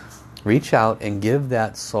 Reach out and give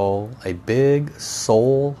that soul a big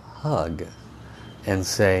soul hug and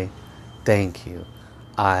say, thank you,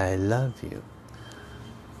 I love you,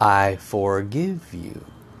 I forgive you,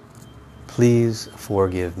 please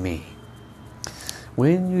forgive me.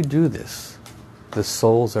 When you do this, the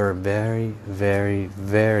souls are very, very,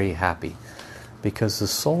 very happy, because the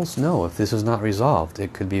souls know if this is not resolved,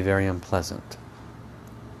 it could be very unpleasant.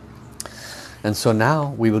 And so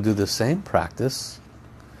now we will do the same practice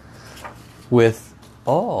with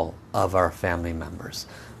all of our family members.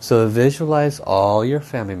 So visualize all your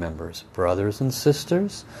family members, brothers and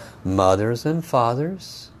sisters, mothers and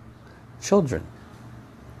fathers, children.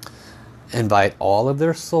 Invite all of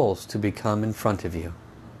their souls to become in front of you.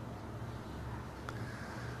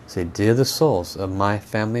 Say, dear the souls of my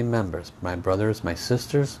family members, my brothers, my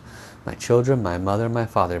sisters, my children, my mother, my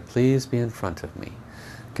father, please be in front of me.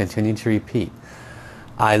 Continue to repeat.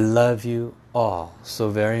 I love you all so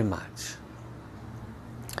very much.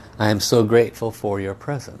 I am so grateful for your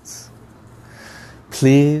presence.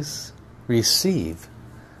 Please receive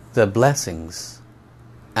the blessings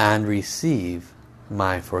and receive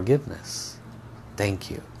my forgiveness.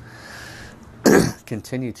 Thank you.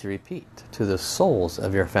 Continue to repeat to the souls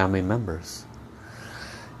of your family members.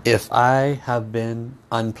 If I have been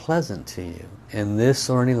unpleasant to you in this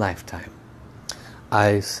or any lifetime,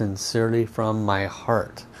 I sincerely from my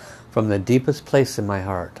heart, from the deepest place in my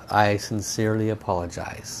heart, I sincerely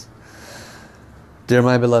apologize. Dear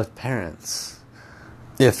my beloved parents,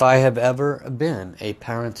 if I have ever been a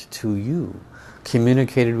parent to you,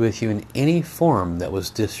 communicated with you in any form that was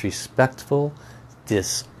disrespectful,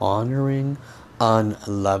 dishonoring,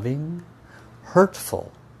 unloving,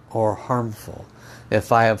 hurtful, or harmful,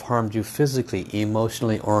 if I have harmed you physically,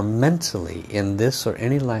 emotionally, or mentally in this or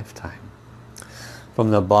any lifetime,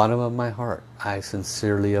 from the bottom of my heart, I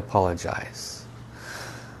sincerely apologize.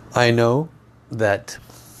 I know that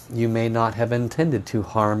you may not have intended to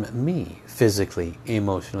harm me physically,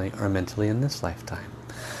 emotionally, or mentally in this lifetime.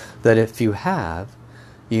 That if you have,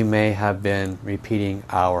 you may have been repeating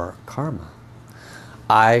our karma.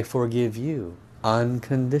 I forgive you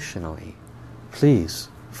unconditionally. Please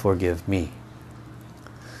forgive me.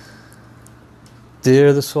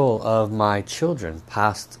 Dear the soul of my children,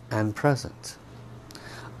 past and present,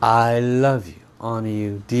 I love you, honor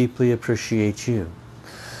you, deeply appreciate you.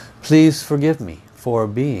 Please forgive me for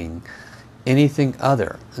being anything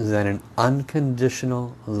other than an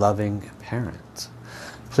unconditional, loving parent.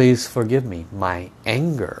 Please forgive me my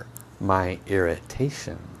anger, my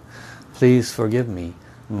irritation. Please forgive me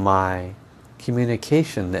my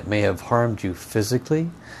communication that may have harmed you physically,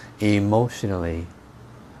 emotionally,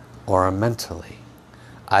 or mentally,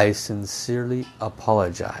 I sincerely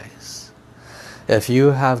apologize. If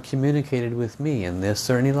you have communicated with me in this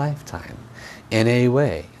or any lifetime in a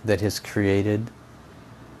way that has created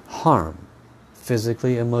harm,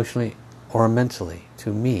 physically, emotionally, or mentally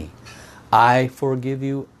to me, I forgive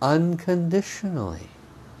you unconditionally.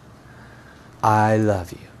 I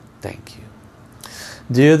love you. Thank you.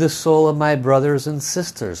 Dear the soul of my brothers and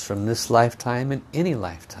sisters from this lifetime and any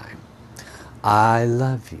lifetime, I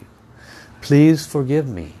love you. Please forgive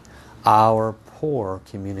me our poor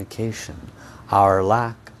communication, our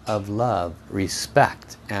lack of love,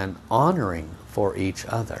 respect, and honoring for each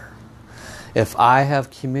other. If I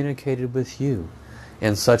have communicated with you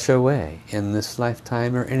in such a way in this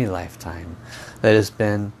lifetime or any lifetime that has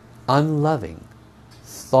been unloving,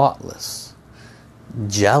 thoughtless,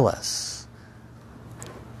 jealous,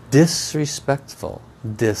 disrespectful,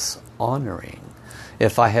 dishonoring,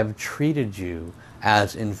 if I have treated you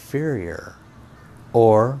as inferior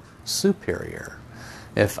or superior,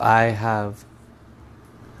 if I have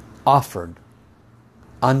offered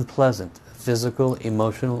unpleasant physical,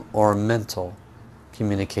 emotional, or mental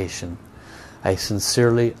communication, I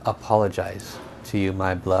sincerely apologize to you,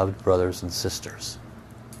 my beloved brothers and sisters.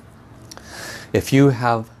 If you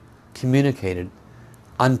have communicated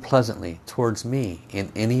unpleasantly towards me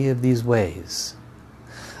in any of these ways,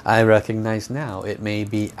 I recognize now it may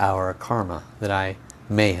be our karma that I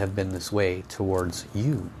may have been this way towards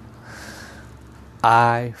you.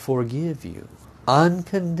 I forgive you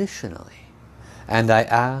unconditionally, and I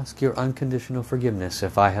ask your unconditional forgiveness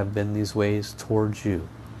if I have been these ways towards you.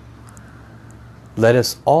 Let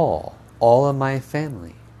us all of my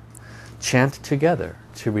family, chant together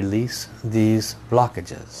to release these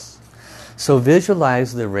blockages. So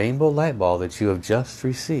visualize the rainbow light ball that you have just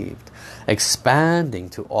received, expanding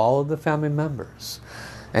to all of the family members.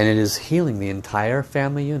 And it is healing the entire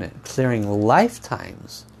family unit, clearing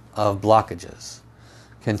lifetimes of blockages.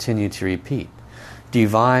 Continue to repeat.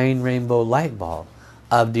 Divine rainbow light ball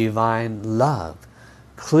of divine love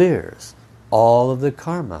clears all of the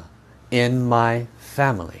karma in my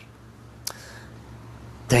family.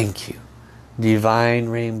 Thank you. Divine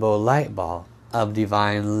rainbow light ball of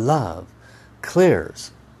divine love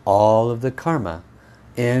clears all of the karma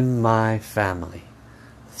in my family.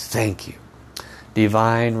 Thank you.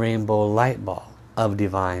 Divine rainbow light ball of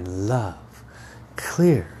divine love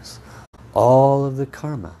clears all of the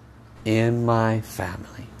karma in my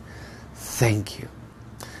family. Thank you.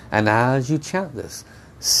 And as you chant this,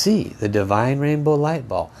 see the divine rainbow light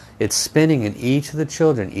ball. It's spinning in each of the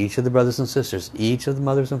children, each of the brothers and sisters, each of the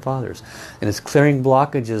mothers and fathers. And it's clearing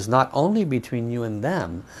blockages not only between you and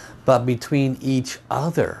them, but between each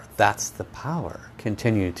other. That's the power.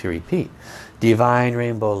 Continue to repeat. Divine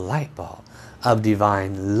rainbow light ball of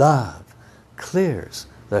divine love clears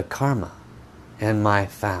the karma in my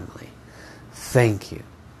family. Thank you.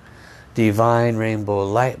 Divine rainbow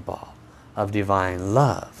light ball of divine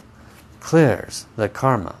love clears the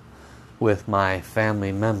karma with my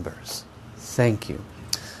family members. Thank you.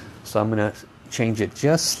 So I'm going to change it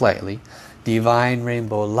just slightly. Divine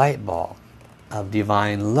rainbow light ball of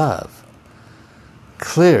divine love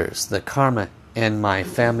clears the karma in my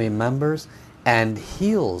family members and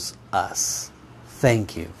heals us.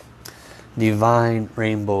 Thank you. Divine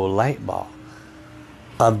rainbow light ball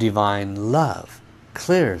of divine love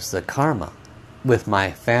clears the karma with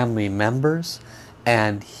my family members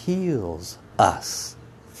and heals us.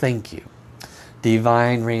 Thank you.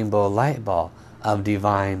 Divine rainbow light ball of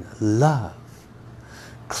divine love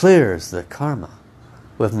clears the karma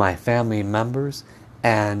with my family members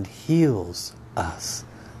and heals us.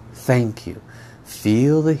 Thank you.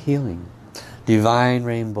 Feel the healing. Divine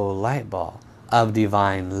rainbow light ball of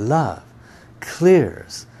divine love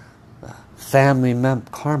clears family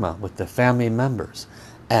karma with the family members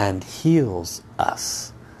and heals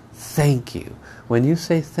us. Thank you. When you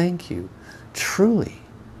say thank you, truly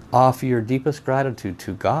offer your deepest gratitude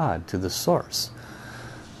to God, to the source,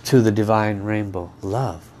 to the divine rainbow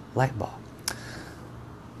love light ball.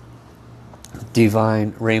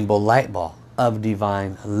 Divine rainbow light ball of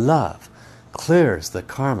divine love clears the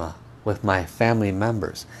karma with my family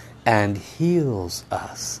members and heals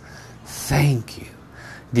us. Thank you.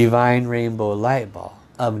 Divine rainbow light ball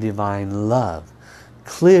of divine love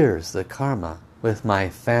clears the karma with my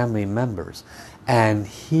family members and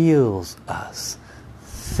heals us.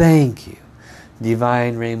 Thank you.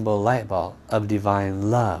 Divine rainbow light ball of divine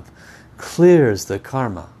love clears the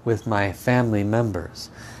karma with my family members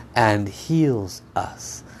and heals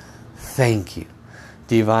us. Thank you.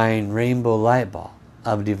 Divine rainbow light ball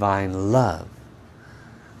of divine love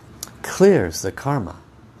clears the karma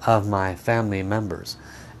of my family members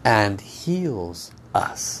and heals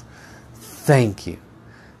us. Thank you.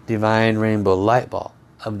 Divine rainbow light ball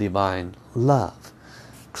of divine love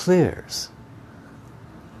clears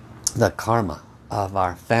the karma of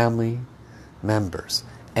our family members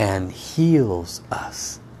and heals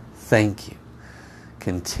us. Thank you.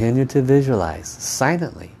 Continue to visualize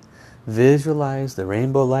silently. Visualize the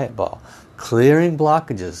rainbow light ball clearing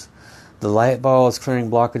blockages. The light ball is clearing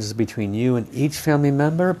blockages between you and each family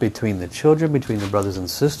member, between the children, between the brothers and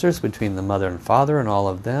sisters, between the mother and father and all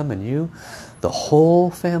of them and you. The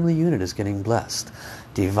whole family unit is getting blessed.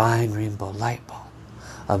 Divine rainbow light ball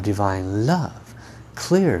of divine love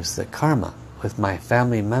clears the karma with my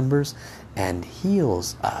family members and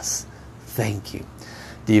heals us. Thank you.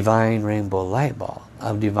 Divine rainbow light ball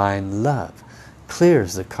of divine love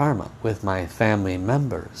clears the karma with my family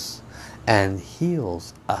members and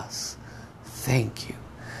heals us. Thank you.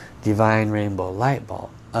 Divine rainbow light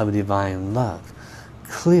ball of divine love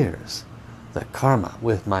clears the karma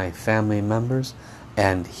with my family members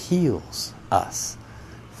and heals us.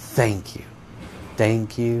 Thank you.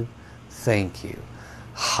 Thank you. Thank you.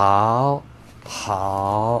 How.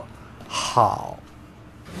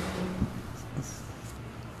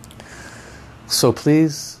 So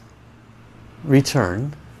please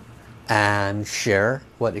return and share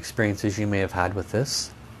what experiences you may have had with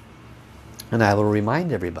this. And I will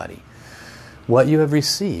remind everybody, what you have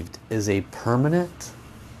received is a permanent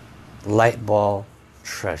light ball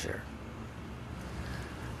treasure.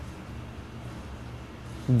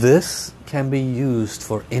 This can be used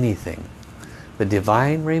for anything. The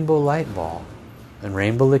divine rainbow light ball and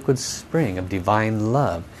rainbow liquid spring of divine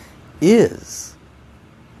love is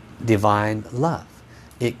divine love.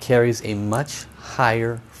 It carries a much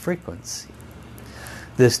higher frequency.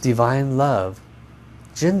 This divine love,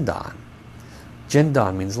 Jindan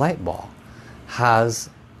means light ball, has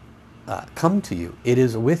come to you. It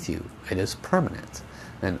is with you. It is permanent.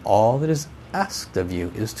 And all that is asked of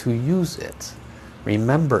you is to use it.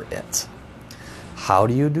 Remember it. How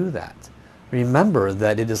do you do that? Remember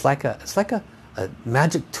that it is like a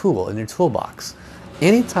magic tool in your toolbox.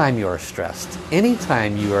 Anytime you are stressed,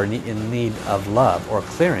 anytime you are in need of love or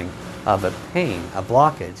clearing of a pain, a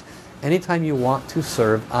blockage, anytime you want to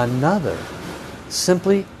serve another,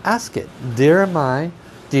 simply ask it, dear my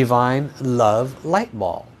divine love light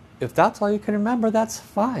ball. If that's all you can remember, that's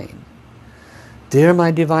fine. Dear my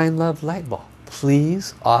divine love light ball,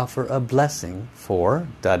 please offer a blessing for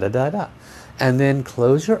da-da-da-da. And then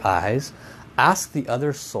close your eyes, ask the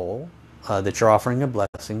other soul that you're offering a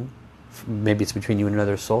blessing, maybe it's between you and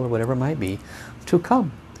another soul or whatever it might be, to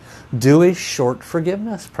come. Do a short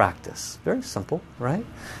forgiveness practice. Very simple, right?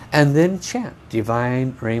 And then chant,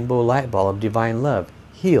 divine rainbow light ball of divine love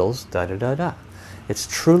heals da-da-da-da. It's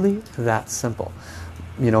truly that simple.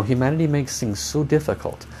 You know, humanity makes things so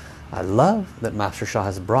difficult. I love that Master Sha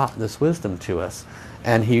has brought this wisdom to us.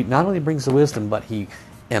 And he not only brings the wisdom, but he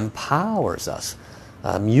empowers us.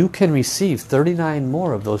 You can receive 39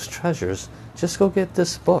 more of those treasures. Just go get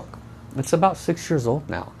this book. It's about 6 years old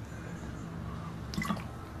now.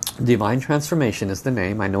 Divine Transformation is the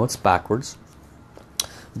name. I know it's backwards,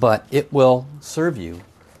 but it will serve you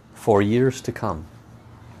for years to come.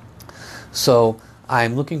 So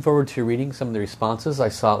I'm looking forward to reading some of the responses. I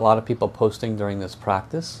saw a lot of people posting during this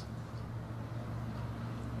practice.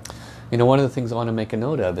 You know, one of the things I want to make a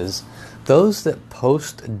note of is those that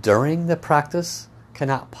post during the practice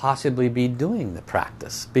cannot possibly be doing the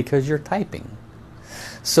practice because you're typing.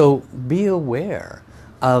 So be aware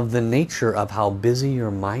of the nature of how busy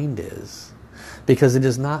your mind is, because it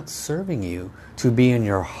is not serving you to be in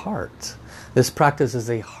your heart. This practice is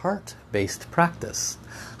a heart-based practice.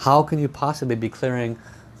 How can you possibly be clearing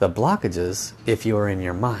the blockages if you are in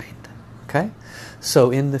your mind? Okay?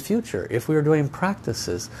 So in the future, if we are doing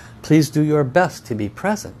practices, please do your best to be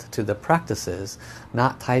present to the practices,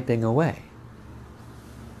 not typing away.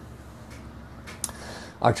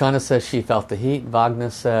 Archana says she felt the heat.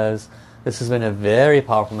 Wagner says this has been a very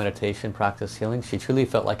powerful meditation practice healing. She truly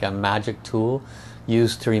felt like a magic tool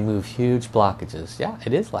used to remove huge blockages. Yeah,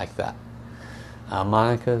 it is like that.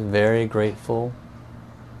 Monica is very grateful.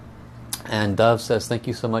 And Dove says, thank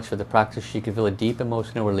you so much for the practice. She could feel a deep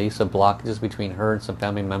emotional release of blockages between her and some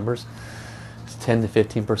family members. It's 10 to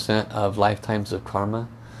 15% of lifetimes of karma.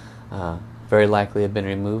 Very likely have been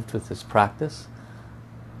removed with this practice.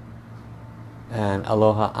 And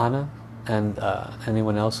aloha Anna. And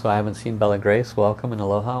anyone else who I haven't seen, Bella Grace, welcome, and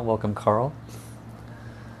aloha. Welcome, Carl.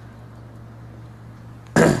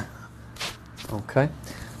 Okay.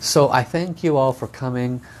 So I thank you all for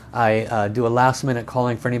coming. I do a last minute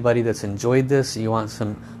calling for anybody that's enjoyed this. You want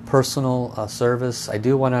some personal service. I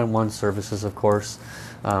do one-on-one services, of course,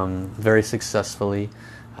 very successfully.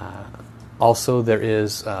 Also, there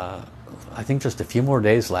is, I think, just a few more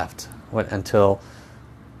days left until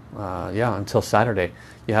Saturday.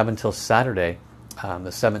 You have until Saturday,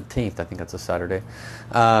 the 17th, I think that's a Saturday,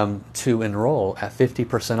 to enroll at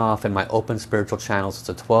 50% off in my Open Spiritual Channels. It's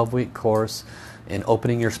a 12-week course in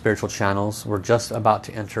opening your spiritual channels. We're just about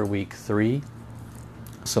to enter week 3,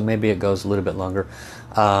 so maybe it goes a little bit longer.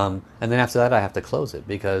 And then after that I have to close it,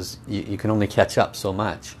 because you can only catch up so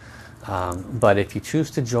much. But if you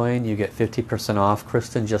choose to join, you get 50% off.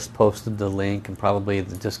 Kristen just posted the link and probably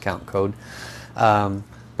the discount code.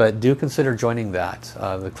 But do consider joining that.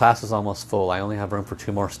 The class is almost full. I only have room for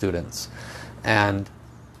 2 more students. And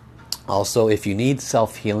also, if you need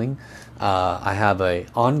self-healing, I have a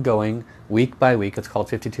ongoing week by week. It's called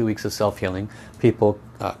 52 Weeks of Self-Healing. People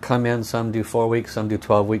come in, some do 4 weeks, some do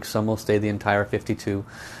 12 weeks, some will stay the entire 52.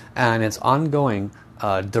 And it's ongoing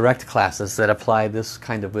direct classes that apply this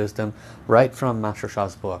kind of wisdom right from Master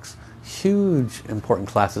Sha's books. Huge, important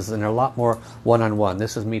classes, and they're a lot more one-on-one.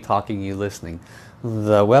 This is me talking, you listening.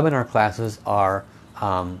 The webinar classes are,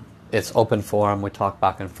 it's open forum, we talk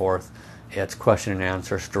back and forth. It's question and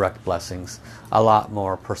answers, direct blessings, a lot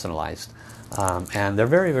more personalized. And they're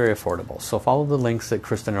very, very affordable. So follow the links that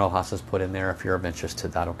Kristen Rojas has put in there if you're of interest to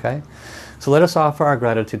that, okay? So let us offer our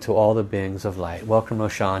gratitude to all the beings of light. Welcome,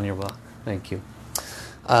 Roshan. You're welcome. Thank you.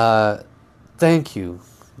 Thank you,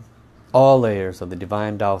 all layers of the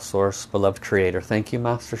Divine Tao Source, beloved Creator. Thank you,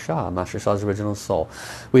 Master Sha, Master Sha's original soul.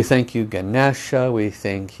 We thank you, Ganesha. We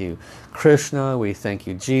thank you, Krishna. We thank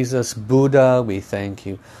you, Jesus, Buddha. We thank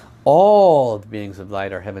you, all the beings of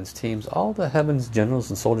light, our heavens teams, all the heavens generals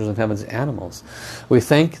and soldiers and heavens animals. We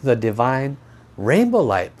thank the divine rainbow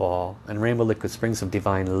light ball and rainbow liquid springs of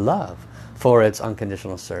divine love for its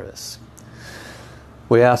unconditional service.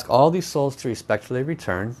 We ask all these souls to respectfully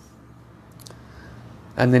return,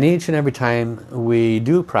 and then each and every time we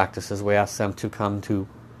do practices, we ask them to come to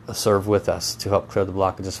serve with us to help clear the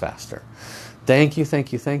blockages faster. Thank you,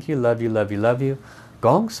 thank you, thank you. Love you, love you, love you.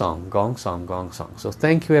 Gong song, gong song, gong song. So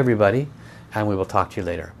thank you, everybody, and we will talk to you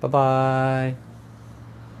later. Bye-bye.